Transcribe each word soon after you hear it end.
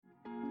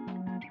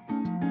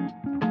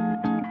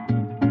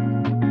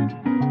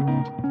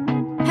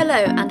Hello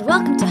and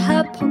welcome to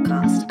Herb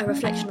Podcast, a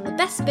reflection on the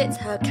best bits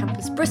Herb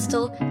Campus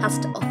Bristol has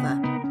to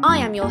offer. I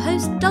am your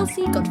host,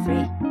 Dulcie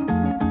Godfrey.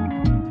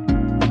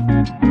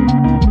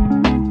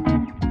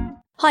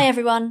 Hi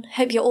everyone,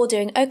 hope you're all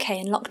doing okay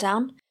in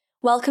lockdown.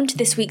 Welcome to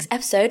this week's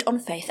episode on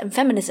faith and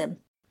feminism.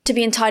 To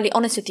be entirely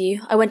honest with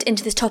you, I went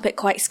into this topic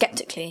quite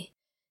sceptically.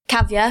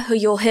 Kavya, who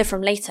you'll hear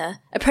from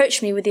later,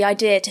 approached me with the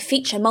idea to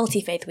feature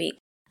Multi-Faith Week,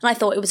 and I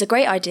thought it was a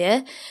great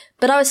idea,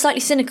 but I was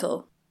slightly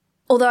cynical.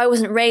 Although I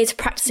wasn't raised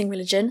practicing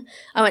religion,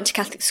 I went to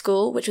Catholic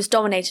school, which was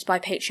dominated by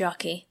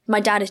patriarchy. My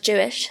dad is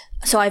Jewish,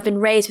 so I've been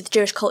raised with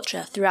Jewish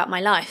culture throughout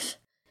my life.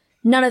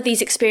 None of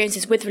these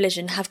experiences with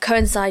religion have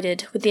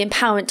coincided with the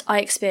empowerment I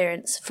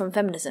experience from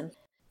feminism.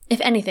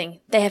 If anything,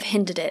 they have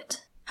hindered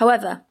it.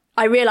 However,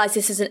 I realise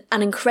this is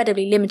an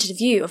incredibly limited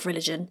view of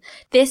religion.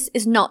 This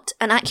is not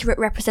an accurate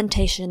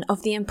representation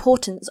of the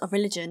importance of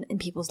religion in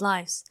people's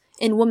lives,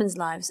 in women's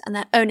lives, and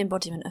their own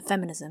embodiment of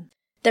feminism.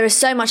 There is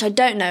so much I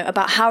don't know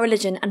about how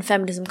religion and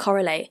feminism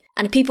correlate,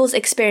 and people's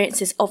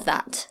experiences of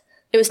that.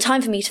 It was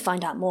time for me to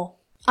find out more.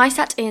 I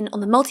sat in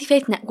on the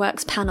Multi-Faith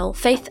Network's panel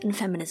Faith and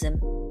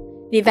Feminism.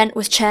 The event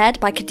was chaired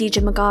by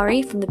Khadija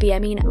Magari from the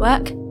BME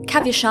Network,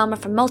 Kavya Sharma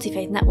from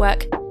Multi-Faith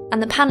Network,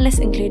 and the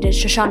panellists included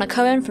Shoshana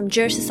Cohen from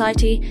Jewish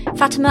Society,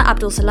 Fatima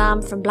Abdul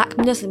Salam from Black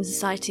Muslim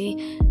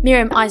Society,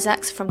 Miriam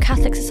Isaacs from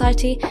Catholic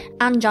Society,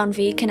 and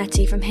Janvi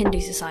Kanetti from Hindu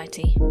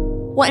Society.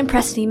 What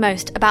impressed me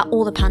most about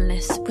all the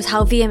panellists was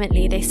how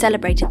vehemently they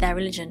celebrated their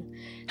religion,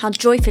 how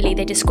joyfully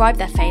they described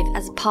their faith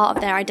as a part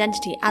of their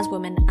identity as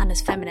women and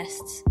as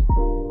feminists.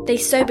 They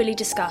soberly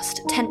discussed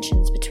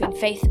tensions between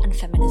faith and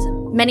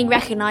feminism, many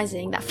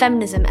recognising that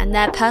feminism and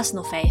their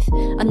personal faith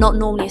are not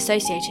normally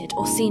associated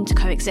or seen to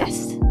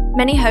coexist.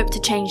 Many hoped to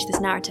change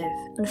this narrative,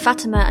 and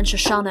Fatima and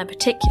Shoshana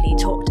particularly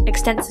talked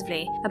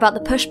extensively about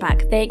the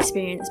pushback they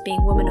experienced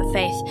being women of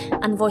faith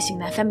and voicing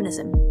their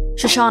feminism.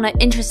 Shoshana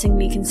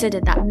interestingly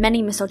considered that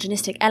many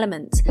misogynistic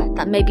elements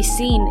that may be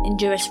seen in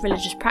Jewish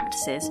religious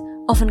practices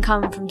often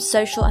come from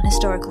social and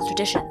historical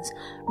traditions,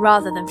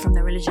 rather than from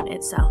the religion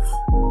itself.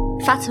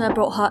 Fatima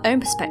brought her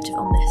own perspective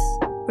on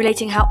this,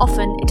 relating how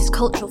often it is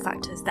cultural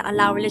factors that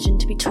allow religion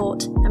to be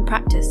taught and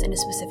practiced in a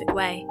specific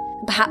way,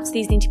 and perhaps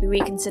these need to be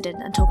reconsidered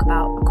and talked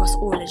about across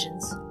all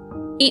religions.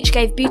 Each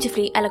gave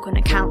beautifully eloquent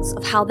accounts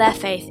of how their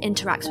faith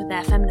interacts with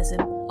their feminism,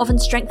 often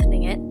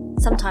strengthening it,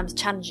 sometimes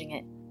challenging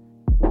it.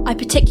 I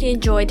particularly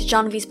enjoyed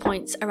Janvi's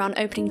points around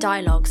opening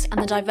dialogues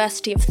and the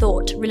diversity of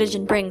thought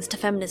religion brings to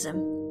feminism,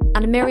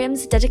 and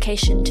Miriam's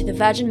dedication to the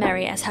Virgin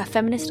Mary as her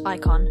feminist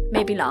icon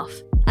made me laugh,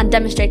 and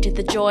demonstrated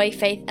the joy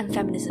faith and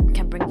feminism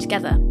can bring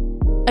together.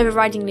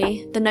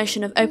 Overridingly, the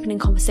notion of opening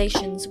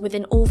conversations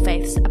within all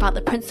faiths about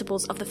the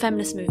principles of the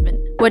feminist movement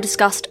were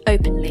discussed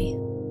openly.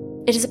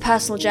 It is a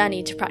personal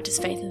journey to practice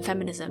faith and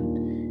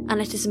feminism,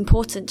 and it is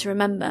important to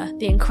remember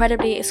the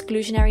incredibly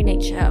exclusionary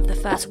nature of the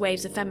first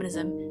waves of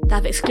feminism that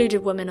have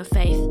excluded women of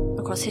faith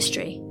across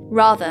history,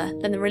 rather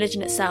than the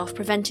religion itself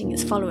preventing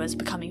its followers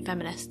becoming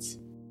feminists.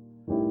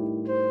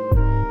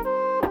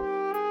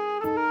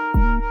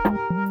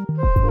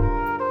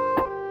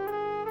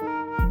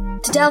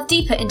 To delve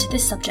deeper into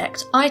this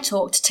subject, I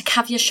talked to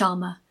Kavya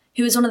Sharma,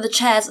 who is one of the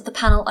chairs of the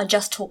panel I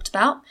just talked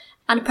about,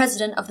 and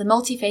president of the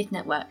Multi-Faith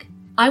Network.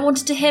 I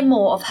wanted to hear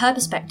more of her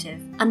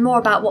perspective and more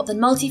about what the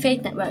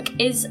Multi-Faith Network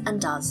is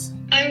and does.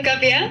 I'm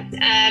Kavya.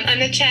 I'm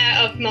the chair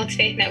of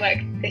Multi-Faith Network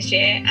this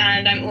year,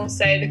 and I'm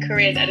also the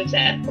careers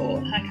editor for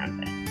Her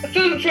Campus.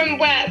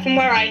 From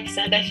where I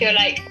stand, I feel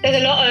like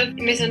there's a lot of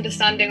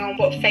misunderstanding on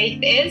what faith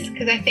is,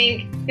 because I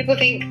think people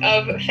think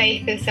of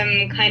faith as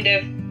some kind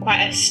of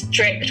quite a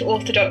strict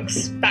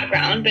orthodox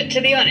background, but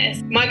to be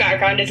honest, my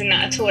background isn't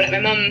that at all. Like, my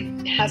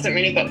mum hasn't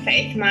really got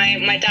faith.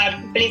 My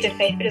dad believes in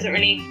faith but doesn't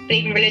really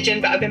believe in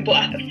religion, but I've been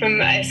brought up from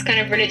a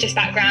kind of religious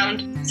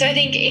background. So I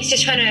think it's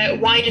just trying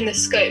to widen the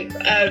scope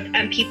of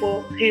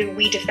people who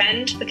we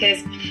defend,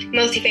 because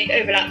multi-faith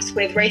overlaps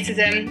with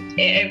racism,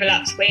 it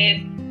overlaps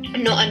with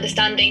not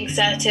understanding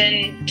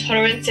certain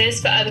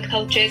tolerances for other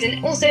cultures,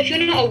 and also if you're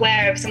not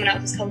aware of someone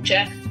else's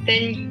culture,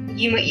 then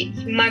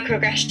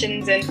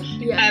microaggressions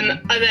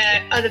and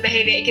other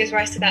behaviour, it gives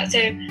rise to that.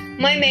 So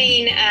my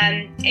main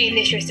aim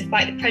this year is to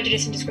fight the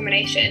prejudice and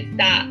discrimination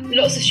that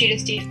lots of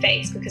students do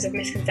face because of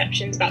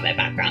misconceptions about their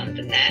background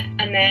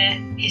and their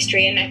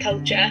history and their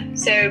culture.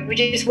 So we're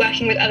just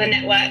working with other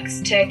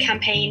networks to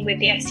campaign with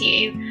the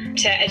SU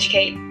to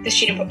educate the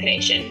student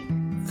population.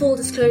 Full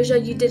disclosure,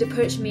 you did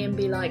approach me and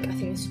be like, I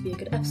think this would be a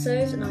good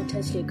episode, and I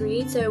totally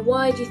agreed. So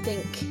why do you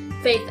think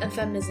faith and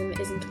feminism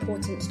is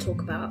important to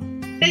talk about?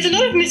 There's a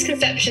lot of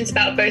misconceptions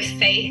about both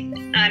faith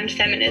and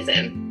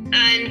feminism,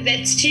 and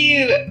there's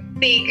two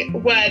big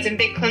words and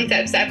big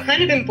concepts that I've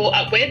kind of been brought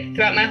up with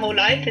throughout my whole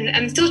life, and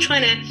I'm still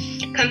trying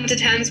to come to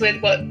terms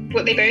with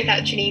what they both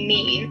actually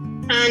mean.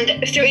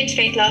 And through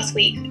Interfaith last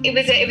week, it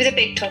was a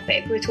big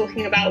topic. We were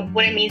talking about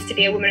what it means to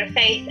be a woman of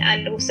faith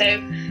and also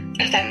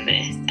a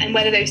feminist, and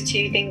whether those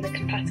two things are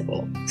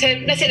compatible. So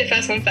let's take the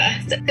first one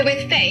first. So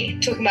with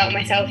faith, talking about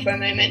myself for a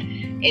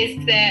moment,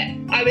 is that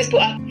I was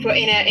brought up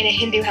in a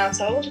Hindu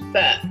household,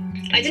 but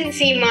I didn't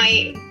see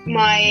my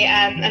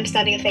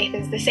understanding of faith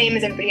as the same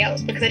as everybody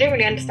else, because I didn't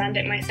really understand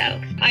it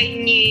myself. I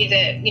knew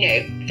that,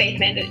 faith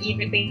meant that you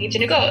believed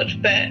in a God,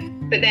 but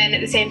then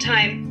at the same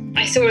time,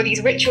 I saw all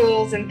these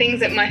rituals and things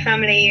that my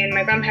family and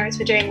my grandparents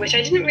were doing, which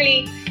I didn't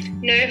really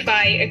know if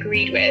I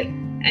agreed with.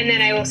 And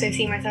then I also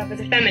see myself as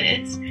a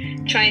feminist,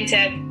 trying to,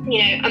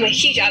 I'm a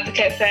huge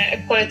advocate for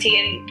equality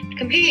and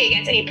completely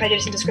against any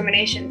prejudice and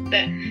discrimination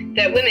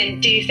that women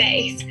do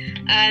face.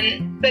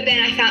 But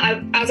then I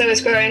found, as I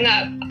was growing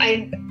up,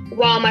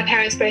 while my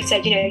parents both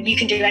said, you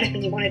can do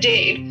anything you want to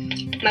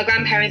do, my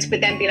grandparents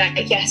would then be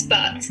like, yes,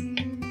 but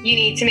you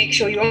need to make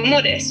sure you're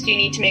modest. You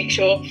need to make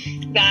sure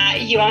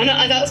that you are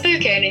not as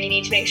outspoken, and you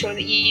need to make sure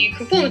that you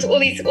conform to all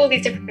these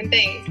different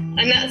things.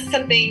 And that's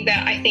something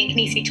that I think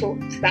needs to be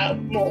talked about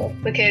more,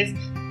 because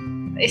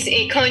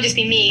it can't just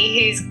be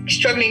me who's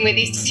struggling with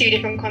these two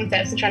different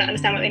concepts and trying to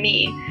understand what they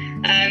mean.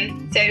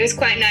 So it was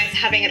quite nice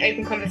having an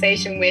open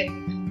conversation with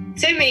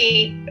so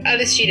many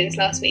other students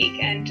last week,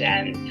 and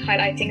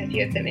highlighting a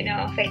few of them in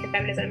our Faith and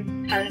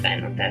Feminism panel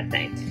event on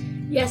Thursday.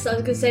 Yes, I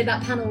was going to say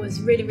that panel was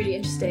really, really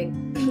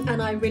interesting,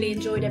 and I really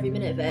enjoyed every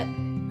minute of it.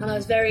 And I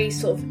was very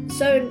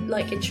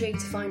intrigued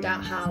to find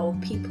out how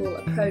people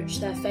approach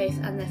their faith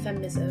and their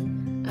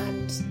feminism,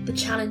 and the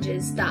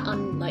challenges that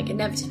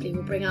inevitably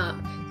will bring up.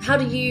 How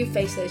do you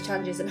face those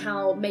challenges, and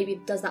how maybe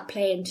does that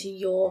play into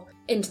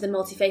the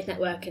Multi-Faith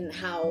Network and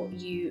how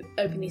you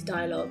open these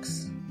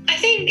dialogues? I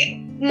think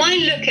my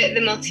look at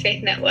the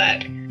Multi-Faith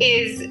Network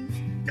is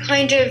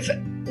kind of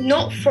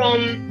not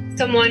from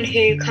someone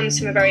who comes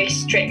from a very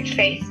strict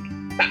faith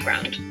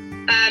background.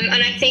 And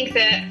I think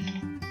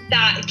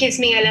that gives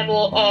me a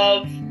level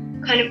of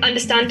kind of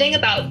understanding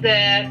about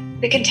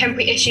the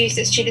contemporary issues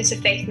that students of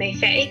faith may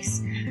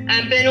face.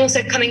 But then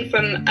also coming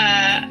from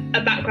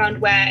a background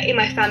where in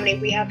my family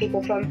we have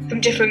people from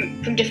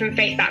different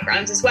faith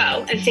backgrounds as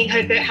well, and seeing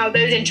how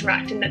those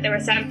interact, and that there are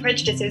certain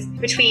prejudices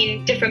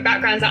between different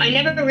backgrounds that I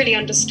never really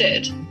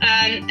understood.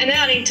 And then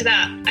adding to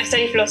that, I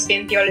study philosophy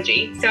and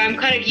theology, so I'm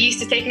kind of used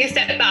to taking a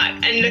step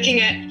back and looking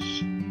at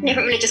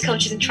different religious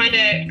cultures and trying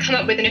to come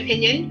up with an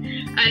opinion.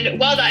 And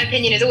while that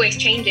opinion is always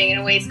changing and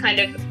always kind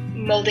of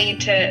moulding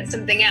into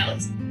something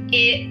else,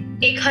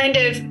 it kind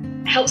of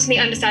helps me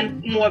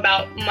understand more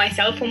about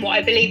myself and what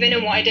I believe in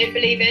and what I don't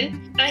believe in.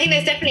 And I think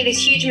there's definitely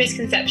this huge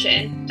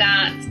misconception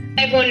that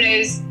everyone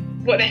knows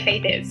what their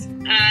faith is,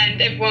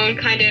 and everyone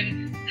kind of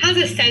has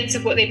a sense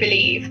of what they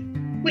believe,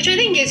 which I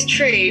think is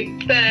true.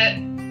 But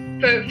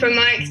from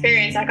my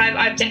experience,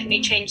 I've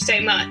definitely changed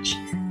so much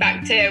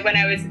back to when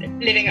I was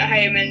living at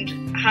home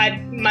and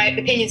had my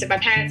opinions of my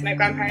parents and my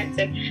grandparents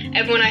and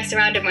everyone I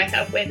surrounded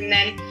myself with, and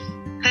then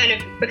kind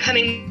of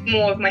becoming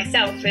more of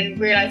myself and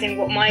realising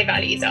what my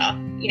values are.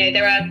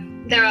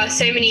 There are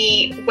so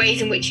many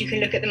ways in which you can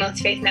look at the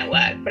Multi-Faith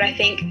Network, but I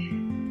think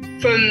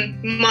from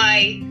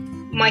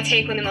my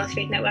take on the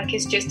Multi-Faith Network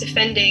is just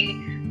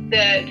defending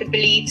the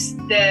beliefs,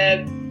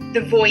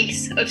 the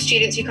voice of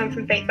students who come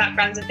from faith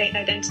backgrounds and faith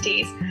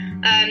identities,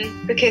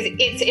 because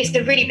it's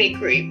a really big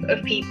group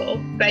of people.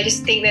 But I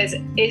just think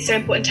it's so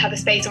important to have a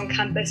space on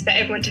campus for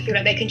everyone to feel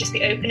like they can just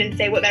be open and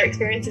say what their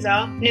experiences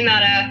are, no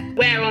matter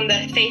where on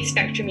the faith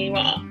spectrum you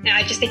are. And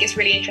I just think it's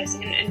really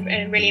interesting and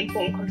a really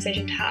important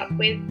conversation to have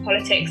with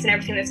politics and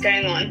everything that's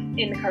going on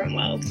in the current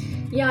world.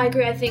 Yeah, I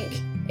agree. I think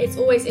it's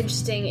always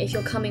interesting, if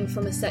you're coming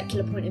from a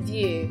secular point of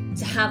view,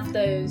 to have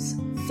those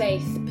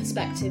faith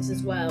perspectives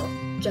as well.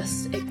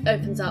 Just it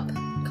opens up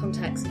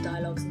context and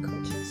dialogues and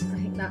cultures. I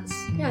think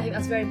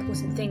that's a very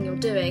important thing you're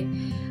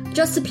doing.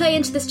 Just to play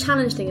into this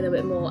challenge thing a little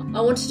bit more,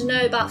 I wanted to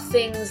know about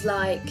things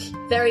like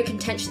very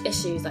contentious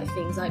issues, like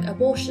things like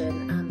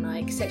abortion and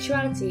like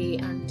sexuality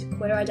and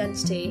queer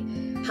identity.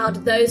 How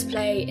do those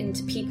play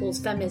into people's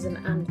feminism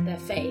and their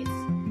faith?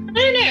 I don't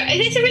know.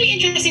 It's a really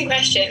interesting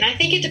question. I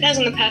think it depends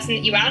on the person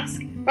that you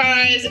ask.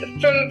 Whereas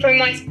from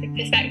my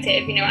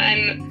perspective,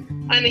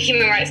 I'm a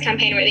human rights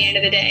campaigner at the end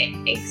of the day,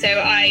 so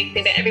I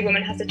think that every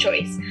woman has a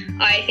choice.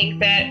 I think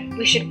that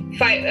we should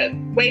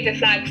wave the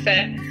flag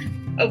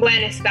for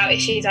awareness about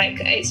issues like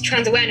it's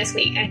Trans Awareness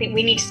Week. I think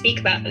we need to speak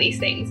about these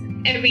things.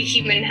 Every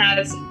human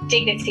has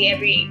dignity.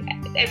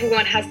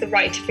 Everyone has the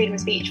right to freedom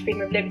of speech,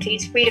 freedom of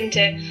liberties, freedom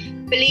to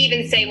believe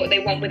and say what they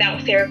want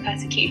without fear of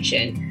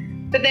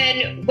persecution. But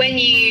then when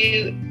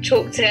you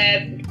talk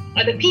to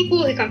other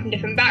people who come from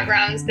different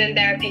backgrounds, then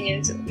their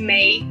opinions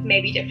may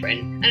be different.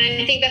 And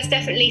I think that's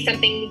definitely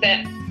something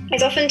that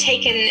is often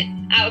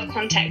taken out of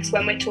context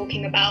when we're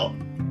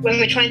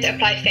trying to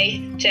apply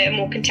faith to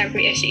more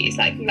contemporary issues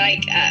like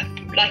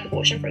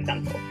abortion, for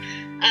example.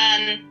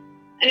 And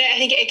I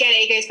think again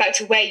it goes back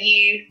to where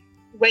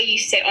you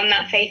sit on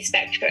that faith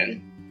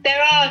spectrum.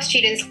 There are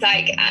students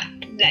like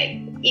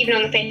even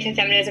on the Faith and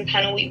Feminism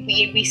panel,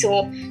 we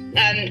saw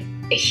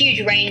a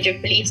huge range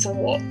of beliefs on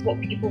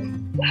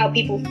how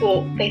people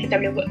thought faith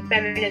and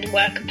feminism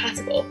were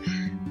compatible.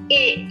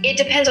 It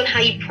depends on how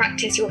you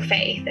practice your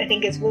faith, I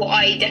think, is what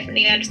I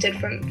definitely understood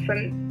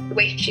from the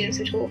way students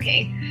were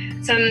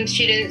talking. Some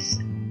students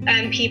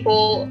and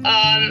people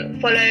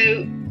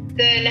follow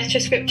the letter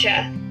of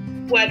scripture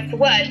word for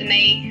word, and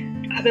they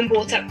have been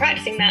brought up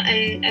practicing that,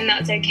 and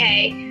that's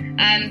okay.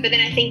 But then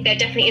I think there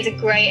definitely is a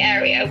grey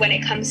area when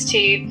it comes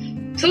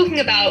to talking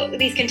about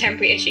these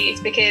contemporary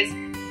issues, because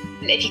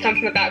if you come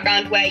from a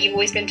background where you've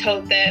always been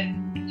told that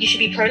you should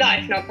be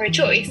pro-life, not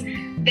pro-choice,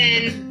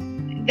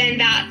 then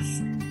that's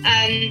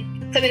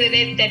something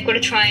that they've got to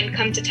try and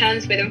come to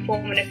terms with and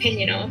form an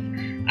opinion of.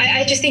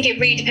 I just think it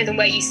really depends on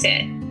where you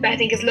sit. But I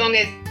think as long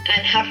as,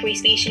 and have free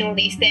speech and all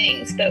these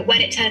things, but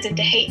when it turns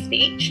into hate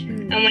speech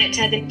and when it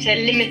turns into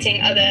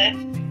limiting other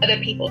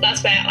people,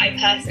 that's where I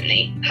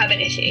personally have an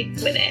issue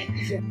with it.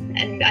 Yeah.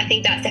 And I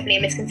think that's definitely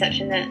a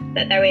misconception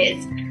that there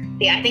is.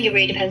 Yeah, I think it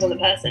really depends on the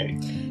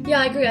person. Yeah,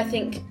 I agree. I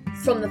think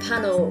from the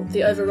panel,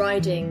 the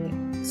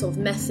overriding sort of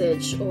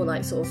message or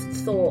like sort of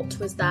thought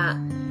was that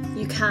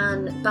you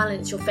can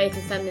balance your faith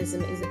and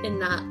feminism is in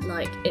that,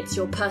 like, it's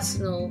your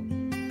personal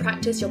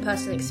practice, your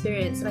personal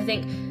experience. And I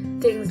think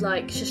things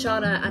like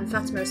Shoshana and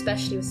Fatima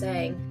especially were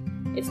saying,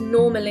 it's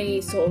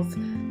normally sort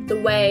of the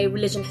way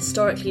religion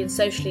historically and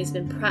socially has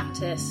been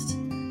practiced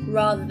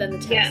rather than the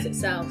text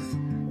itself.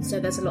 And so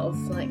there's a lot of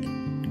like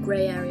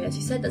grey area. As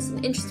you said, that's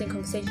an interesting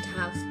conversation to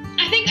have.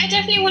 I think I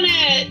definitely want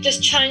to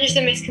just challenge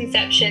the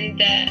misconception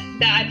that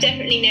I've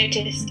definitely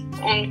noticed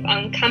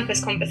on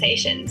campus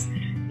conversations,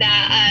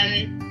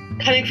 that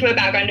coming from a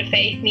background of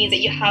faith means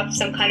that you have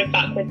some kind of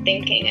backward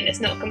thinking and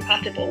it's not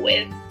compatible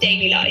with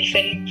daily life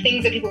and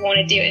things that people want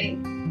to do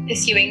in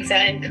pursuing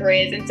certain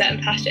careers and certain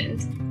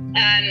passions.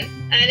 And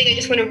I think I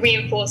just want to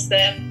reinforce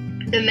the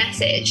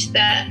message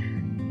that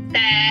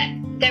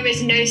there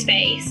is no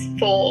space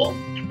for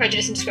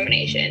prejudice and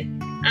discrimination.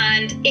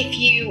 And if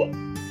you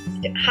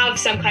have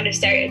some kind of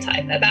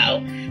stereotype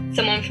about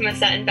someone from a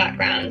certain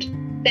background,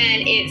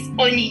 then it's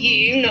on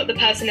you, not the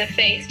person of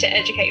faith, to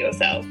educate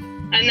yourself.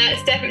 And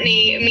that's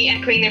definitely me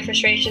echoing the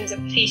frustrations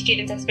of a few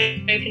students I've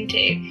spoken to,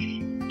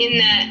 in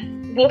that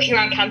walking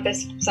around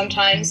campus,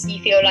 sometimes you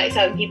feel like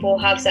certain people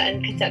have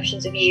certain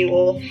conceptions of you,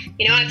 or,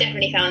 you know, I've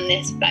definitely found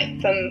this, like,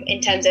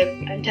 in terms of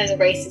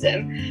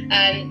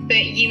racism.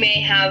 But you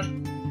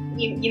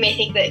may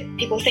think that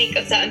people think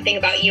a certain thing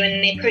about you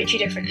and they approach you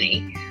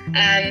differently.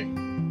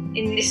 And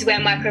this is where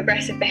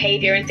microaggressive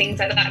behaviour and things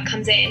like that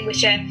comes in,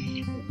 which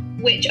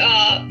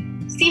are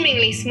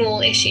seemingly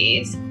small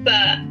issues,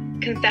 but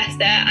can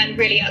fester and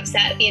really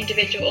upset the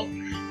individual.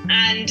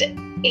 And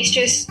it's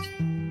just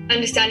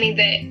understanding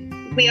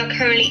that we are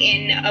currently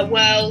in a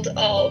world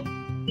of,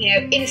 you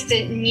know,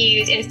 instant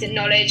news, instant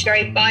knowledge,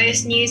 very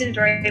biased news and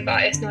very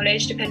biased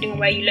knowledge depending on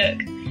where you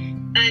look.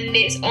 And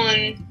it's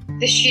on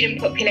the student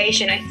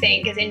population, I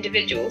think, as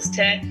individuals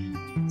to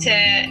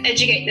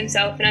educate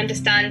themselves and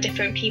understand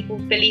different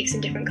people's beliefs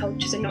and different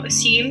cultures and not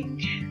assume.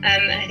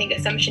 And I think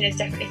assumption is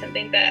definitely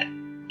something that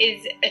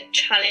is a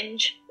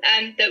challenge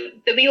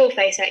that we all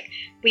face. Like,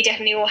 we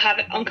definitely all have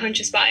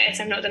unconscious bias.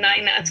 I'm not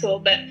denying that at all,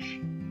 but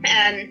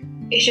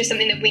it's just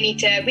something that we need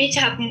to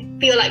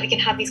feel like we can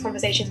have these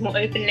conversations more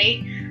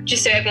openly,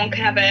 just so everyone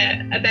can have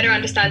a better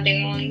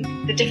understanding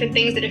on the different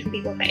things that different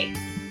people face.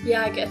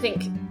 Yeah, I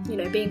think, you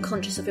know, being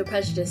conscious of your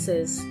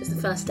prejudices is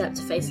the first step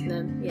to facing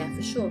them. Yeah,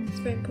 for sure. It's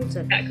very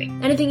important. Exactly.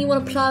 Anything you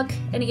want to plug?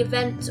 Any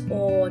event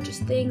or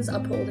just things? I'll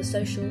put all the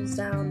socials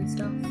down and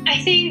stuff.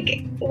 I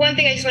think one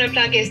thing I just want to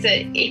plug is that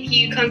if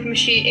you come from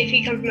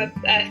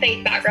a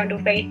faith background or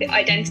faith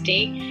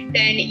identity,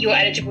 then you're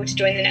eligible to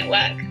join the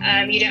network.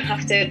 You don't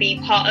have to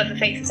be part of a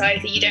faith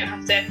society. You don't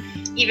have to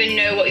even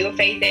know what your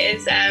faith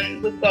is.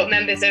 We've got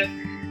members of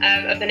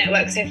the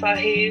network so far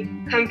who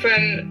come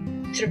from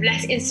sort of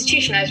less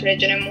institutionalized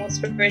religion and more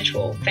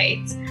spiritual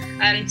faiths.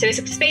 So it's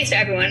a space for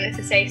everyone. It's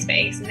a safe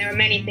space, and there are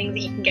many things that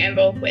you can get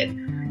involved with.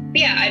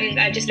 But yeah,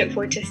 I just look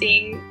forward to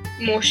seeing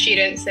more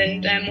students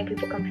and more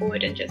people come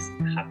forward and just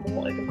have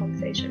more open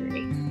conversation,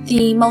 really.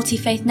 The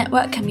Multi-Faith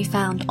Network can be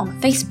found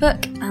on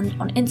Facebook and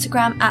on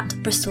Instagram at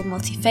Bristol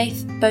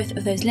Multi-Faith. Both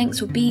of those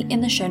links will be in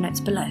the show notes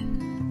below.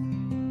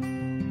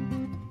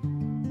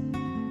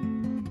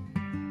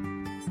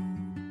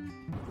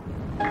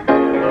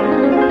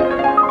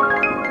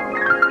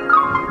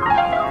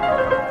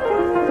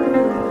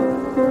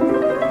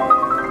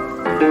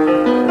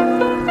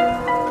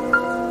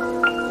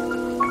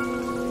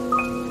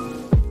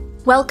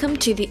 Welcome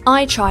to the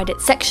I Tried It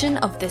section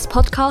of this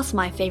podcast,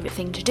 my favourite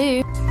thing to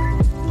do.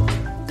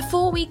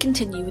 Before we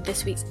continue with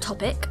this week's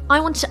topic, I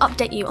want to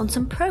update you on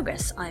some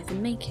progress I've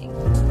been making.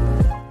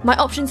 My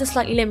options are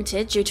slightly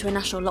limited due to a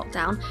national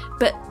lockdown,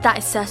 but that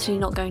is certainly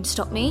not going to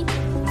stop me.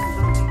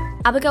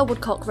 Abigail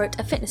Woodcock wrote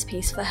a fitness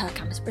piece for Her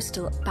Campus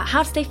Bristol about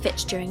how to stay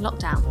fit during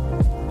lockdown.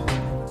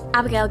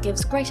 Abigail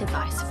gives great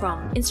advice,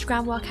 from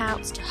Instagram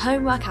workouts to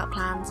home workout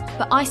plans,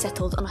 but I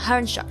settled on her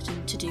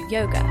instruction to do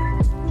yoga.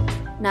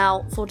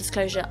 Now, full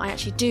disclosure, I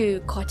actually do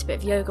quite a bit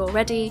of yoga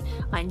already.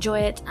 I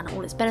enjoy it and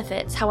all its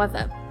benefits.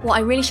 However, what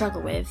I really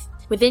struggle with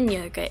within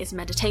yoga is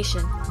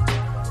meditation.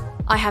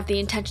 I have the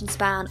attention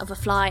span of a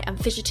fly, I'm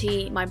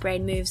fidgety, my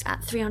brain moves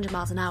at 300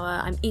 miles an hour,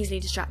 I'm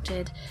easily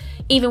distracted.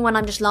 Even when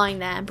I'm just lying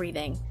there and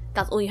breathing,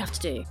 that's all you have to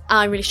do.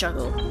 I really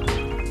struggle.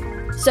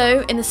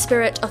 So, in the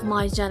spirit of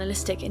my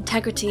journalistic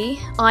integrity,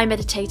 I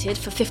meditated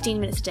for 15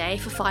 minutes a day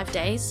for 5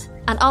 days,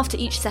 and after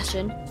each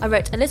session, I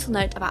wrote a little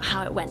note about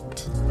how it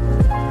went.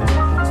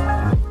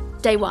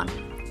 Day 1.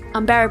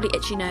 Unbearably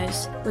itchy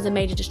nose was a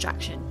major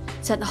distraction.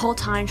 Spent the whole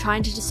time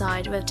trying to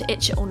decide whether to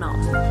itch it or not.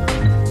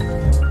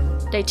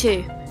 Day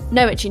 2.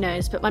 No itchy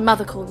nose, but my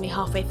mother called me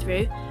halfway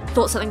through,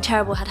 thought something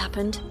terrible had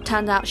happened,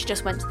 turned out she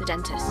just went to the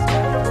dentist.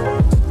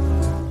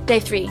 Day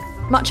 3.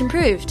 Much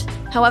improved.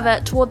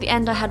 However, toward the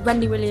end I had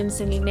Wendy Williams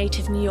singing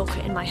Native New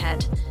Yorker in my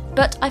head,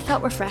 but I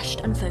felt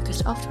refreshed and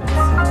focused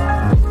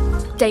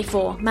afterwards. Day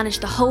 4.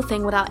 Managed the whole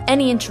thing without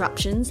any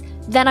interruptions,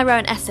 then I wrote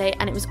an essay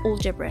and it was all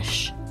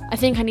gibberish. I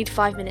think I need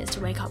 5 minutes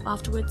to wake up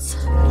afterwards.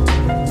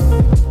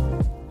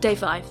 Day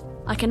 5.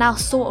 I can now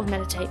sort of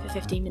meditate for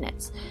 15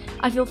 minutes.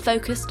 I feel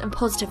focused and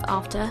positive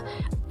after,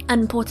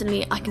 and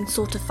importantly, I can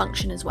sort of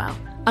function as well.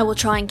 I will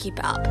try and keep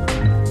it up.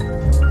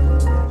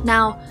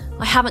 Now,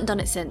 I haven't done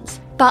it since,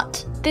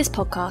 but this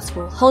podcast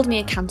will hold me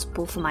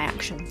accountable for my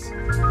actions.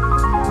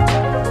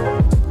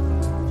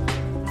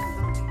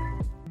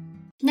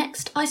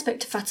 Next, I spoke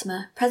to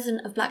Fatima,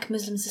 President of Black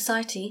Muslim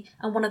Society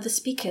and one of the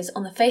speakers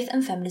on the Faith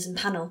and Feminism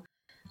panel.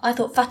 I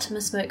thought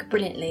Fatima spoke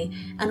brilliantly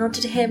and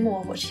wanted to hear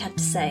more of what she had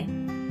to say.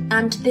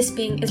 And this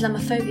being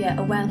Islamophobia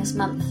Awareness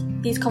Month,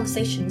 these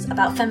conversations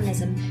about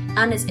feminism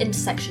and its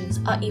intersections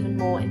are even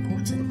more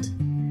important.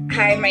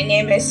 Hi, my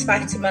name is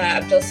Fatima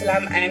Abdul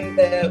Salam. I'm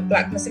the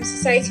Black Muslim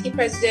Society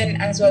President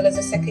as well as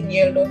a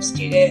second-year law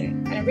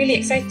student, and I'm really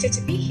excited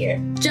to be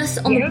here. Just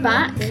on the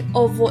back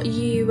of what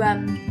you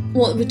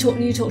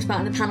talked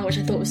about in the panel, which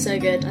I thought was so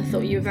good. I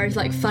thought you were very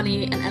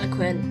funny and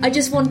eloquent. I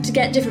just wanted to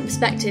get different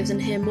perspectives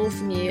and hear more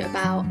from you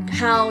about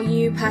how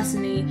you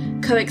personally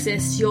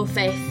coexist your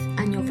faith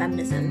and your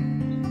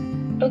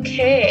feminism.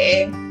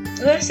 Okay,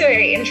 well, that's a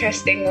very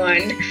interesting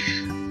one,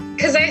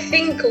 because I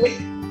think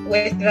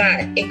with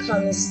that it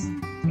comes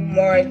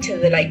more to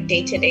the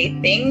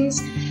day-to-day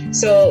things.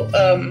 So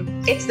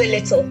it's the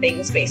little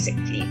things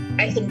basically.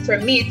 I think for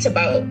me it's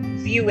about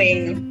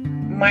viewing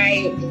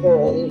my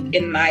role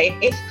in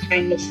life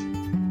kind of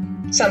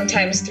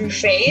sometimes through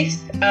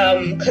faith,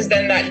 because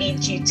then that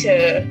leads you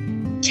to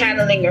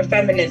channeling your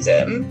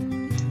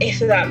feminism, if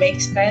that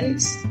makes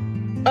sense.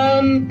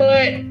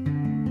 But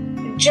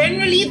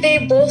generally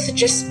they both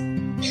just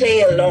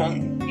play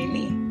along,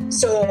 really.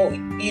 So,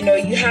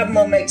 you have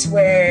moments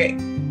where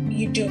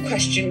you do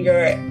question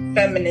your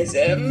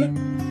feminism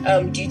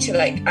due to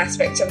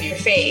aspects of your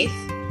faith,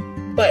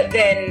 but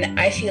then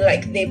I feel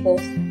like they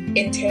both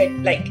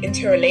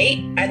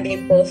interrelate and they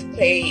both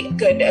play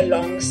good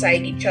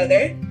alongside each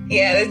other.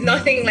 Yeah, there's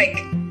nothing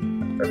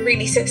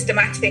really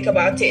systematic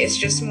about it. It's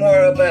just more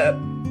of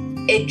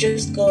it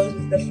just goes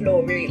with the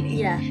flow, really.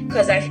 Yeah.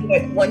 Because I feel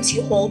like once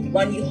you hold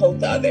one, you hold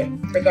the other,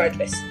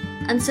 regardless.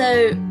 And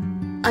so,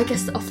 I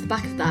guess off the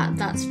back of that,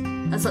 that's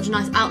such a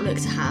nice outlook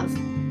to have.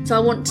 So I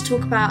want to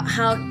talk about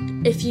how,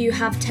 if you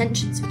have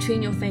tensions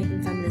between your faith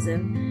and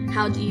feminism,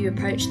 how do you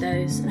approach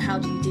those and how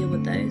do you deal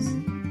with those?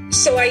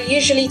 So I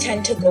usually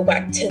tend to go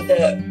back to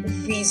the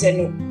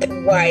reason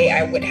why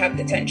I would have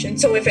the tension.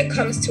 So if it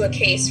comes to a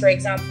case, for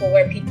example,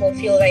 where people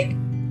feel like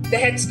the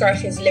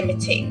headscarf is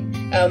limiting,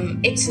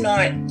 it's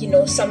not,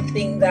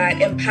 something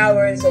that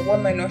empowers a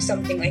woman or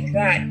something like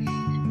that,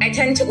 I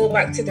tend to go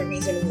back to the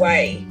reason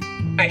why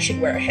I should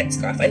wear a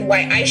headscarf and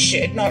why I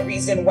should, not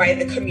reason why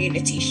the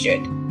community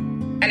should.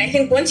 And I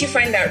think once you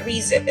find that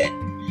reason,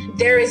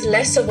 there is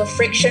less of a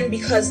friction,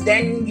 because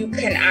then you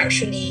can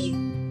actually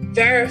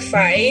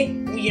verify,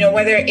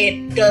 whether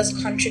it does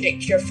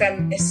contradict your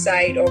feminist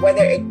side or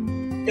whether it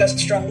does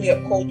strongly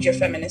uphold your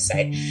feminist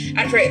side.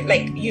 And for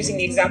using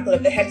the example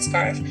of the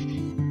headscarf,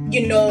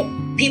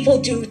 people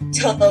do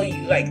tell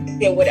you,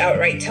 they would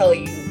outright tell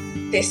you,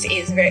 this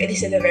is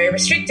a very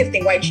restrictive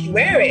thing. Why should you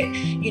wear it?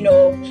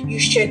 You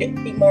should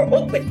be more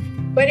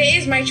open. But it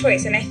is my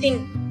choice, and I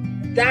think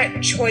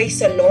that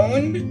choice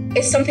alone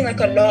is something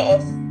a lot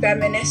of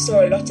feminists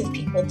or a lot of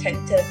people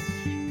tend to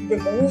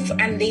remove,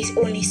 and they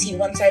only see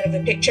one side of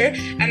the picture.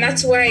 And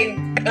that's why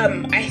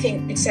I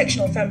think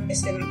intersectional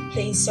feminism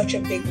plays such a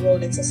big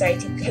role in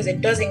society, because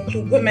it does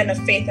include women of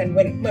faith and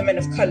women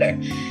of color.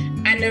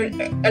 And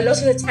a lot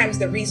of the times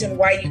the reason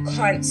why you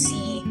can't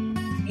see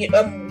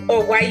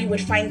or why you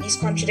would find these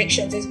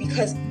contradictions is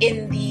because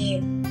in the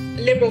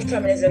liberal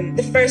feminism,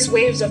 the first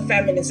waves of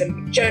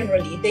feminism,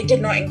 generally, they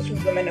did not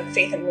include women of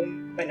faith and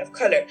women of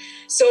color.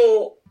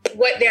 So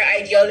what their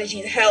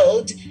ideologies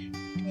held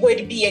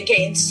would be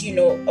against,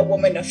 a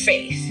woman of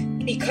faith,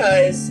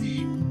 because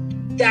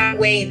that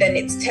way then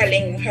it's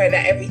telling her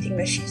that everything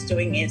that she's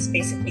doing is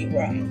basically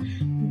wrong.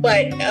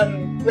 But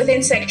within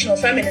intersectional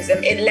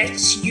feminism, it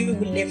lets you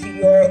live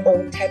your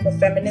own type of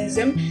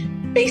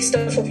feminism based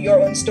off of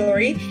your own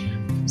story.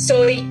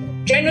 So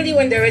generally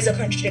when there is a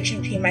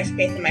contradiction between my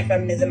faith and my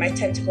feminism, I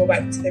tend to go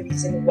back to the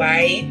reason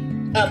why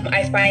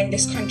I find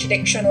this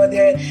contradiction, or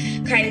the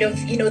kind of,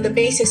 the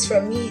basis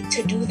for me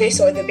to do this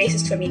or the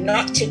basis for me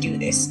not to do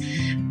this.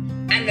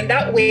 And then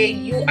that way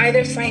you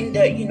either find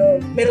the,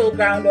 middle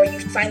ground, or you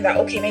find that,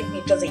 okay, maybe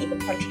it doesn't even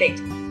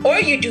contradict, or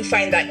you do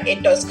find that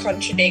it does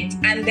contradict.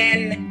 And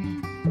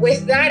then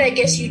with that, I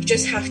guess you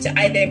just have to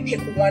either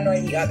pick one or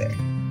the other,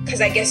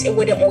 because I guess it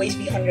wouldn't always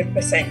be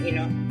 100%, you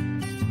know.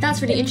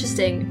 That's really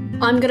interesting.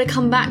 I'm going to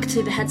come back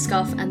to the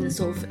headscarf and the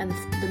sort of and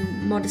the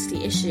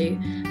modesty issue,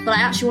 but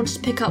I actually wanted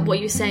to pick up what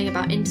you were saying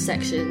about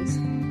intersections.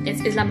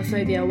 It's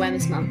Islamophobia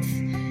Awareness Month,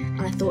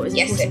 and I thought it was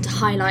important to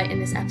highlight in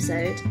this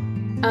episode.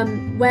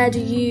 Where do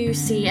you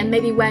see, and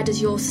maybe where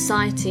does your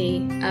society,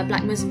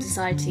 Black Muslim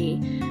society,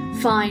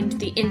 find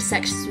the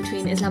intersections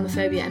between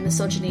Islamophobia and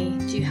misogyny?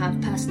 Do you have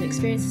personal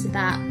experiences of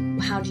that?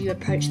 How do you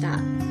approach that?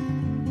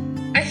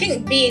 I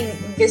think being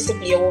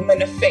visibly a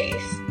woman of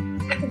faith,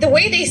 the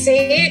way they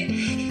say it,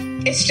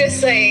 it's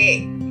just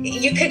like,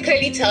 you could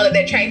clearly tell that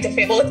they're trying to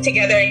fit both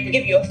together and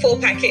give you a full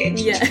package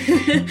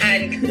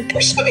and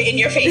shove it in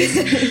your face.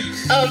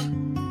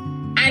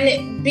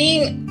 And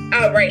being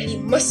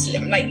outrightly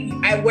Muslim, like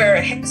I wear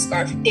a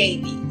headscarf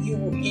daily,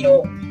 you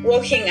know,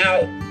 walking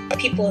out,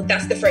 people,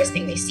 that's the first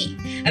thing they see.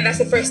 And that's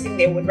the first thing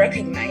they would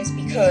recognize,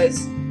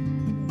 because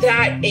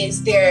that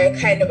is their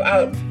kind of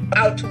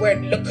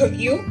outward look of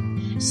you.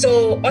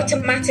 So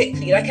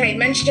automatically, like I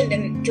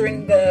mentioned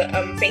during the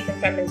faith and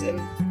feminism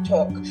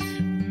talk,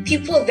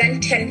 people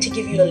then tend to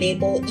give you a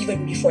label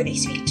even before they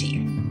speak to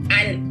you.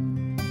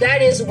 And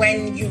that is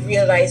when you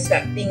realize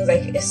that things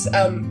like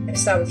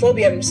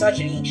Islamophobia and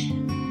misogyny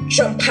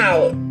jump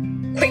out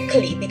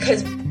quickly,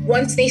 because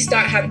once they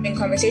start having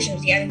conversations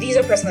with you, and these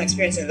are personal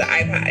experiences that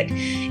I've had,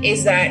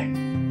 is that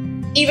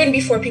even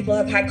before people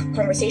have had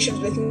conversations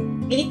with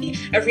me,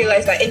 I've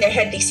realized that in their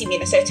head they see me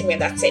in a certain way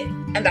and that's it.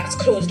 And that's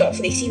closed off.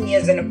 They see me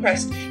as an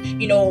oppressed,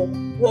 you know,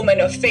 woman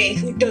of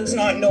faith who does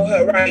not know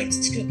her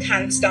rights, who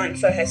can't stand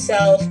for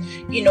herself,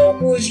 you know,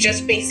 who's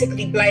just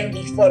basically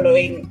blindly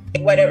following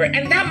whatever.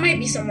 And that might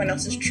be someone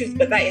else's truth,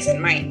 but that isn't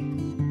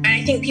mine. And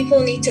I think people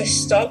need to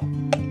stop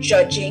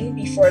judging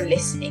before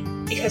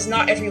listening, because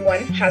not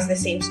everyone has the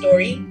same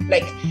story.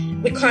 Like,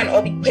 we can't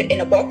all be put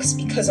in a box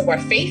because of our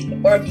faith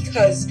or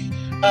because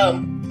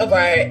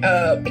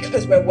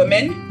because we're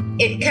women.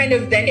 It kind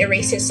of then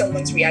erases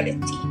someone's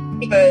reality,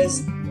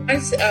 because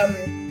once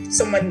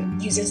someone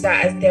uses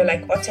that as their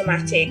like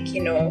automatic,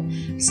 you know,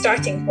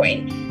 starting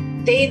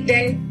point, they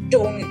then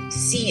don't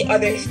see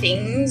other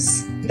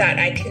things that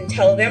I can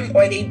tell them,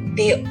 or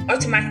they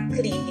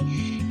automatically,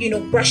 you know,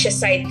 brush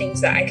aside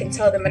things that I can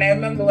tell them. And I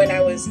remember when I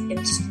was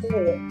in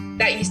school,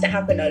 that used to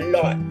happen a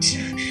lot,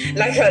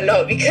 like a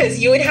lot, because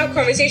you would have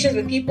conversations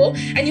with people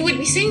and you would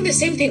be saying the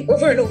same thing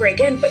over and over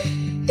again, but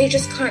they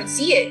just can't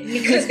see it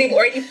because they've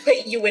already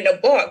put you in a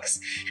box.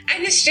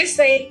 And it's just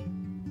like,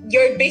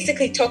 you're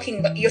basically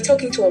talking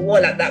to a wall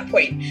at that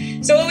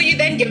point. So you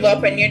then give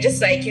up and you're just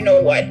like, you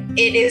know what,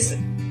 it is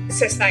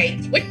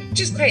society,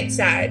 which is quite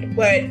sad.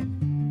 But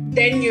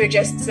then you're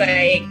just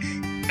like,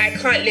 I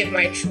can't live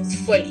my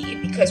truth fully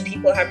because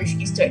people have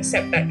refused to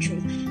accept that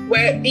truth,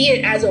 where be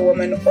it as a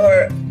woman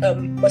or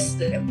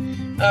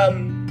Muslim.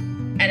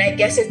 And I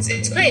guess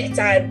it's quite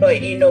sad,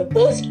 but you know,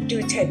 both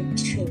do tend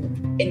to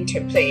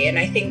interplay. And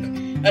I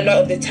think a lot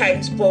of the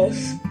times both,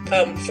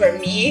 for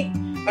me,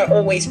 are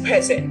always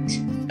present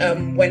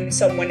when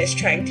someone is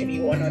trying to be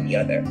one or the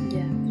other.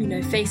 Yeah, you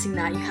know, facing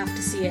that, you have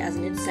to see it as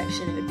an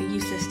intersection. It would be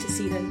useless to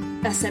see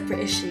them as separate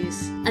issues.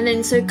 And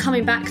then, so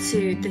coming back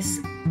to this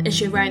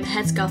issue of wearing the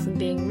headscarf and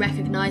being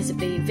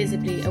recognisably,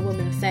 visibly a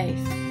woman of faith,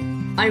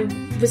 I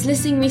was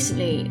listening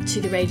recently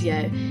to the radio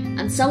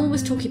and someone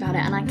was talking about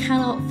it, and I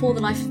cannot for the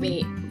life of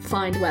me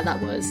find where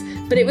that was,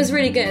 but it was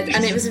really good.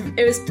 And it was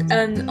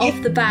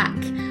off the back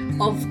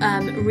of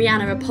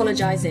Rihanna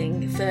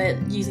apologising for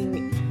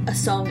using a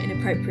song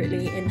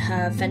inappropriately in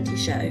her Fenty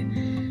show,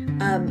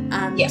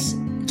 and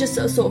just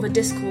sort of a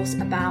discourse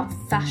about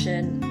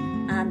fashion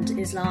and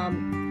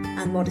Islam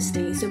and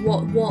modesty. So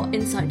what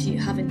insight do you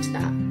have into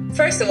that?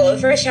 First of all, the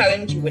first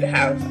challenge you would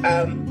have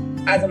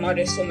as a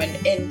modest woman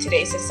in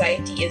today's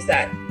society is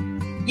that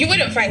you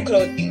wouldn't find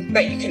clothing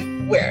that you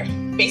can wear,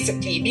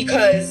 basically,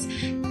 because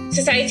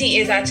society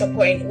is at a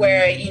point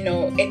where, you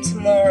know, it's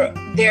more,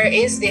 there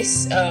is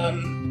this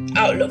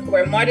outlook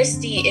where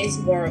modesty is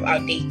more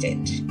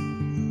outdated.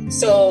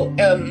 So,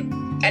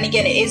 and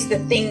again, it is the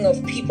thing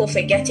of people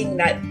forgetting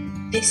that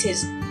this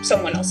is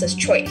someone else's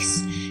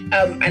choice.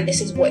 And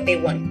this is what they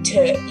want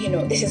to, you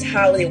know, this is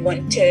how they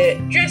want to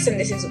dress, and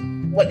this is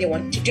what they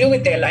want to do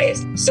with their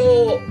lives.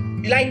 So,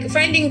 like,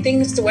 finding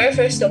things to wear,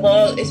 first of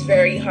all, is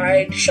very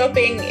hard.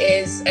 Shopping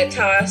is a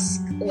task,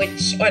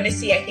 which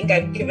honestly, I think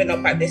I've given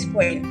up at this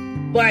point.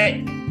 But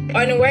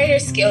on a wider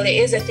scale, it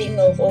is a thing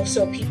of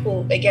also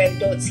people, again,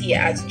 don't see it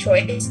as a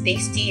choice. They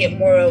see it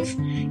more of,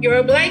 you're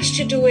obliged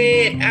to do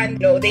it. And, you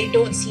know, they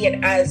don't see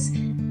it as,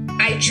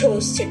 I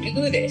chose to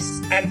do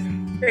this.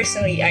 And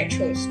personally, I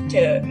chose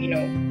to, you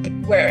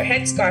know, wear a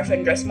headscarf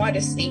and dress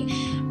modestly.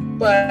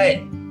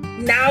 But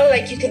now,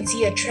 like, you can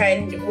see a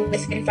trend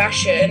within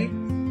fashion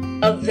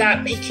of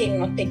that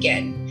picking up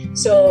again.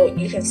 So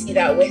you can see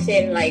that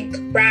within like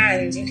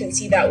brands, you can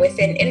see that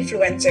within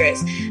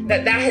influencers,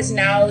 that has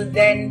now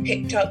then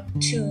picked up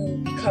to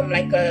become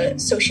like a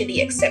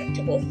socially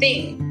acceptable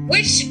thing,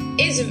 which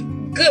is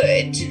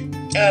good.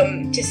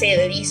 to say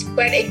the least.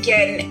 But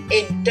again,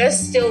 it does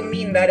still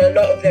mean that a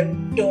lot of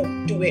them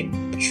don't do it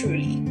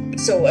truly.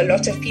 So a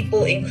lot of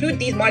people include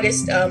these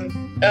modest,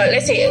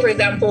 let's say, for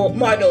example,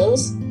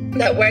 models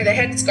that wear the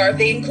headscarf.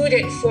 They include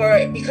it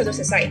because of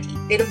society.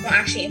 They don't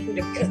actually include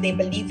it because they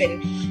believe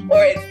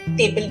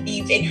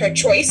in her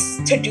choice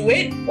to do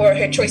it or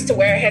her choice to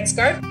wear a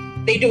headscarf.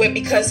 They do it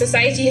because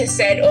society has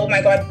said, oh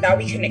my God, now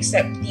we can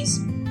accept these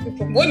group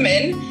of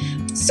women.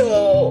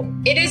 So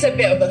it is a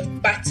bit of a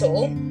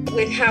battle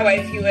with how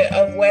I view it,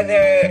 of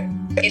whether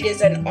it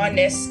is an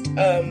honest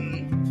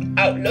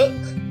outlook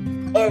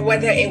or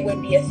whether it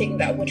would be a thing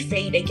that would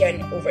fade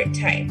again over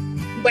time.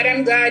 But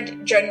I'm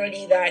glad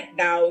generally that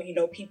now,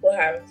 people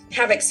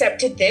have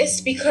accepted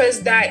this,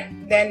 because that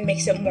then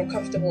makes it more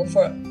comfortable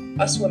for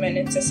us women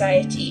in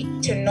society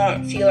to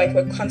not feel like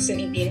we're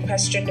constantly being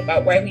questioned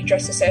about why we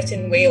dress a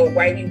certain way or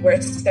why we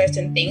wear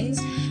certain things,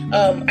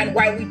 and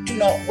why we do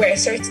not wear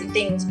certain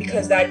things,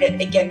 because that,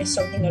 again, is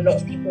something a lot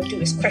of people do,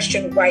 is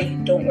question why you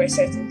don't wear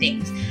certain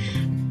things.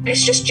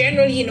 It's just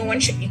generally no one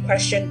should be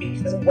questioned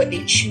because of what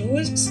they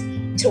choose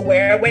to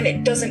wear when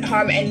it doesn't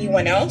harm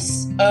anyone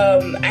else.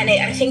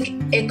 I think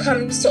it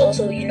comes to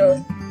also,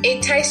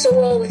 it ties so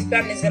well with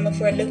feminism if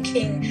we're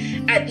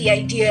looking at the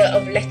idea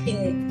of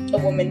letting a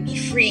woman be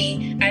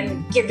free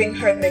and giving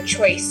her the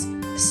choice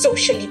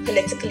socially,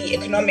 politically,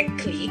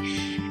 economically.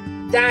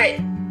 That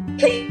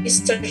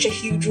plays such a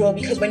huge role,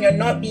 because when you're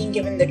not being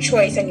given the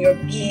choice and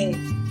you're being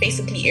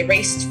basically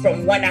erased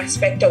from one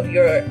aspect of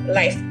your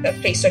life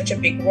that plays such a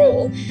big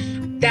role,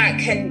 that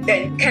can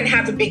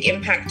have a big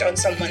impact on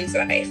someone's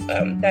life,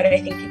 that I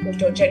think people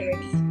don't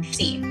generally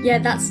see. Yeah,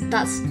 that's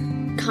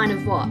kind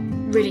of what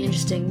really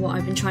interesting. What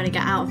I've been trying to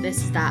get out of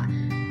this is that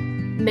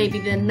maybe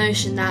the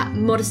notion that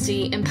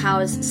modesty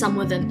empowers some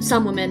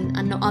women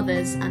and not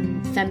others,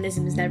 and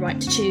feminism is their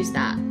right to choose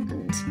that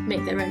and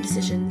make their own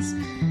decisions.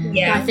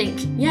 Yeah, but I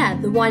think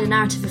the wider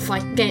narrative of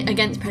fight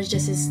against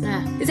prejudice is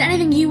there. Is there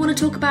anything you want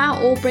to talk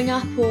about or bring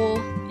up or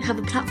have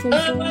a platform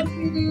for?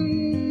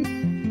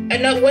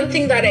 And one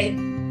thing that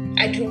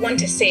I do want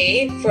to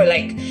say for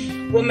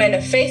women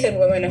of faith and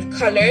women of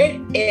color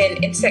in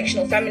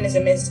intersectional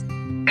feminism is,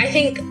 I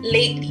think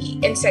lately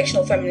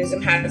intersectional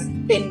feminism has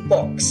been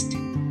boxed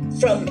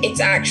from its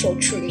actual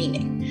true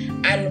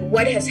meaning. And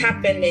what has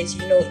happened is,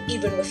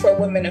 even for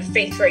women of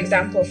faith, for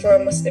example, for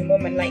a Muslim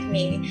woman like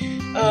me,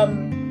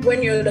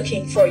 when you're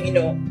looking for,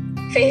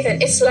 faith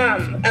and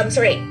Islam,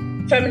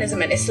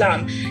 feminism and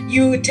Islam,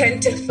 you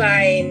tend to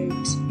find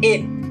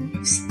it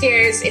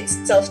steers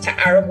itself to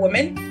Arab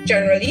women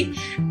generally,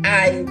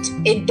 and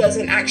it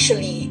doesn't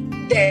actually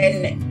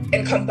then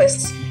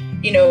encompass,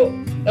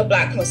 a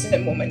Black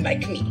Muslim woman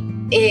like me.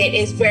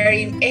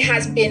 It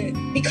has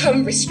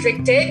become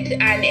restricted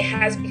and it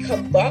has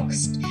become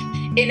boxed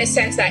in a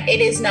sense that it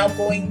is now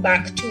going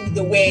back to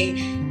the way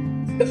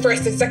the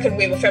first and second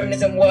wave of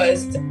feminism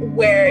was,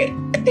 where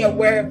there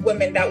were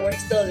women that were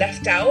still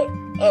left out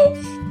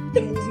of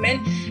the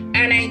movement.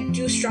 And I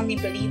do strongly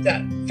believe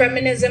that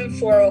feminism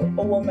for a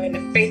woman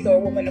of faith or a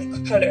woman of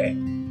color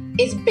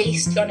is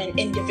based on an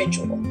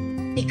individual,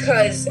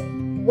 because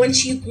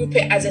once you group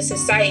it as a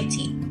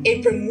society,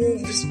 it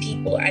removes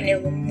people and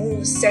it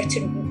removes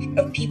certain group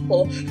of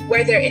people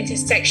where their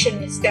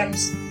intersection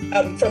stems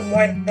from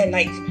more than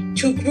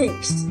two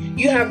groups.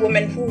 You have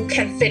women who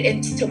can fit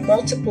into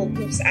multiple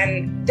groups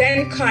and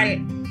then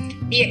can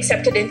be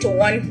accepted into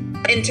one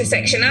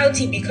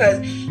intersectionality, because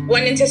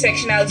one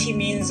intersectionality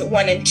means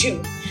 1 and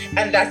 2,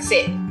 and that's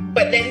it.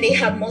 But then they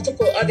have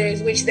multiple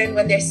others, which then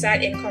when they're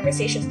sat in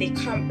conversations, they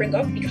can't bring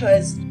up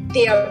because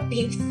they are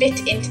being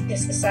fit into the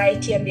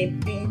society and they're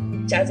being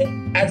grouped as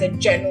a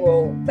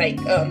general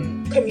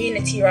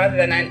community rather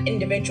than an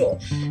individual.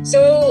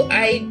 So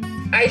I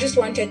just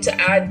wanted to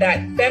add that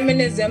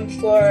feminism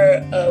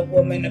for a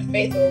woman of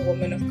faith or a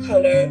woman of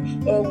color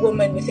or a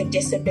woman with a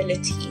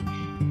disability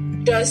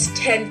does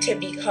tend to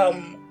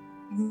become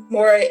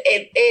more,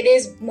 it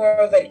is more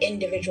of an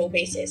individual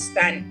basis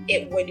than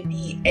it would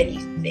be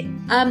anything.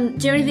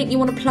 Do you have anything you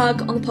want to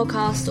plug on the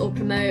podcast or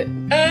promote?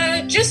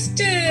 Just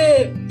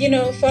to,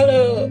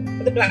 follow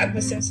the Black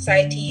Muslim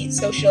Society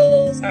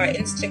socials, our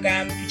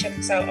Instagram. Check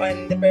us out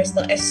on the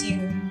Bristol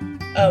SU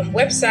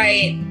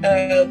website.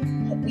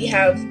 We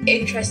have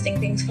interesting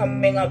things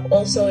coming up.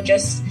 Also,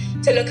 just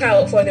to look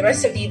out for the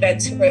rest of the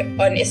events on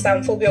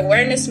Islamophobia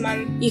Awareness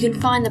Month. You can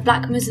find the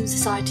Black Muslim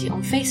Society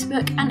on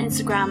Facebook and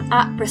Instagram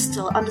at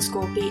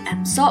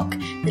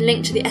Bristol_BMSOC. The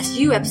link to the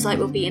SU website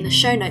will be in the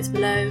show notes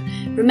below.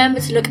 Remember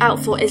to look out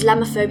for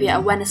Islamophobia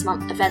Awareness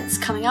Month events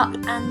coming up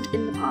and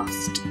in the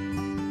past.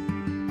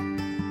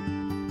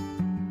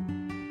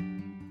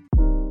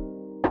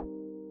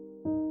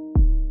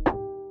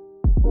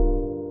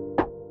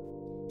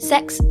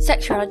 Sex,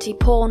 sexuality,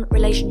 porn,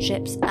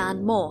 relationships,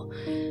 and more.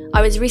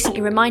 I was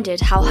recently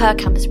reminded how Her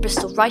Campus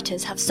Bristol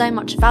writers have so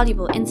much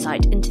valuable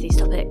insight into these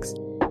topics.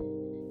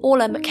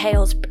 Orla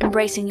McHale's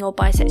Embracing Your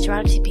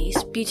Bisexuality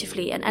piece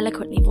beautifully and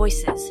eloquently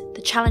voices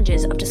the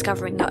challenges of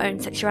discovering your own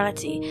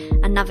sexuality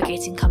and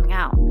navigating coming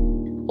out.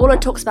 Orla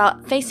talks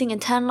about facing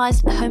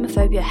internalised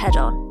homophobia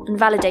head-on and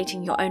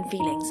validating your own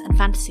feelings and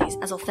fantasies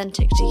as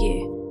authentic to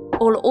you.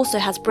 Orla also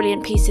has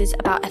brilliant pieces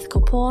about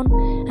ethical porn,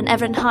 and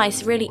Evelyn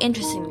Heiss really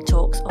interestingly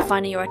talks of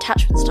finding your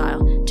attachment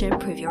style to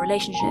improve your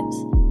relationships.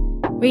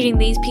 Reading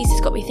these pieces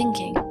got me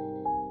thinking,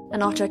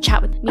 and after a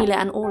chat with Mila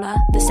and Orla,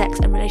 the sex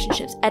and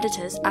relationships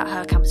editors at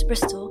Her Campus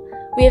Bristol,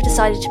 we have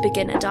decided to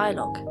begin a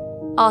dialogue.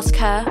 Ask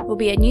Her will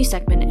be a new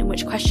segment in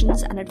which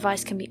questions and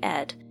advice can be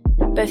aired,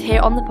 both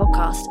here on the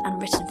podcast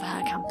and written for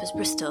Her Campus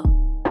Bristol.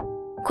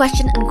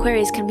 Questions and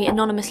queries can be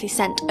anonymously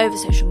sent over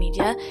social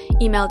media,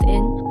 emailed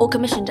in, or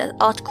commissioned as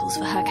articles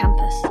for Her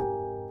Campus.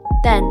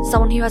 Then,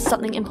 someone who has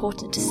something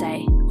important to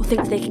say, or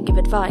thinks they can give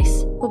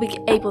advice, will be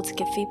able to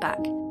give feedback.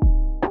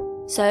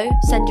 So,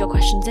 send your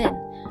questions in,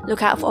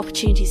 look out for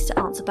opportunities to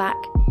answer back,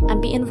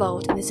 and be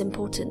involved in this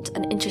important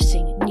and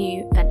interesting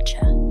new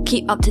venture.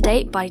 Keep up to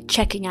date by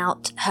checking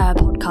out Her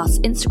Podcast's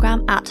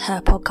Instagram at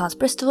Her Podcast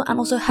Bristol, and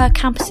also Her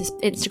Campus's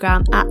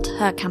Instagram at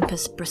Her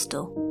Campus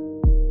Bristol.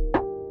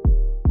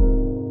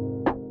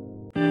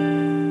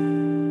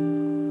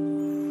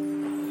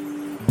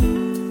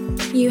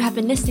 You have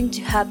been listening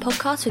to Her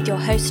Podcast with your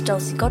host,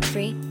 Dulcie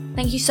Godfrey.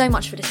 Thank you so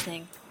much for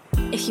listening.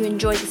 If you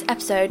enjoyed this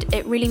episode,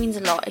 it really means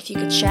a lot if you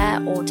could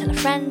share or tell a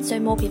friend so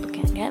more people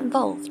can get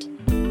involved.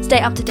 Stay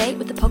up to date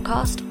with the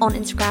podcast on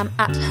Instagram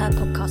at Her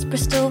Podcast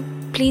Bristol.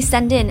 Please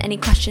send in any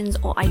questions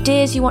or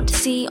ideas you want to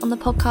see on the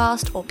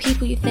podcast, or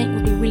people you think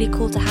would be really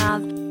cool to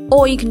have.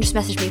 Or you can just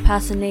message me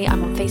personally.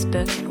 I'm on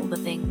Facebook and all the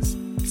things.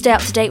 Stay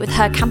up to date with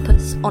Her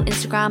Campus on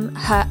Instagram,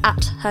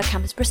 at Her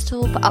Campus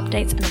Bristol, for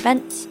updates and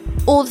events.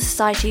 All the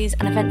societies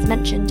and events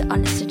mentioned are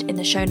listed in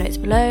the show notes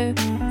below.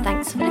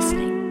 Thanks for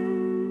listening.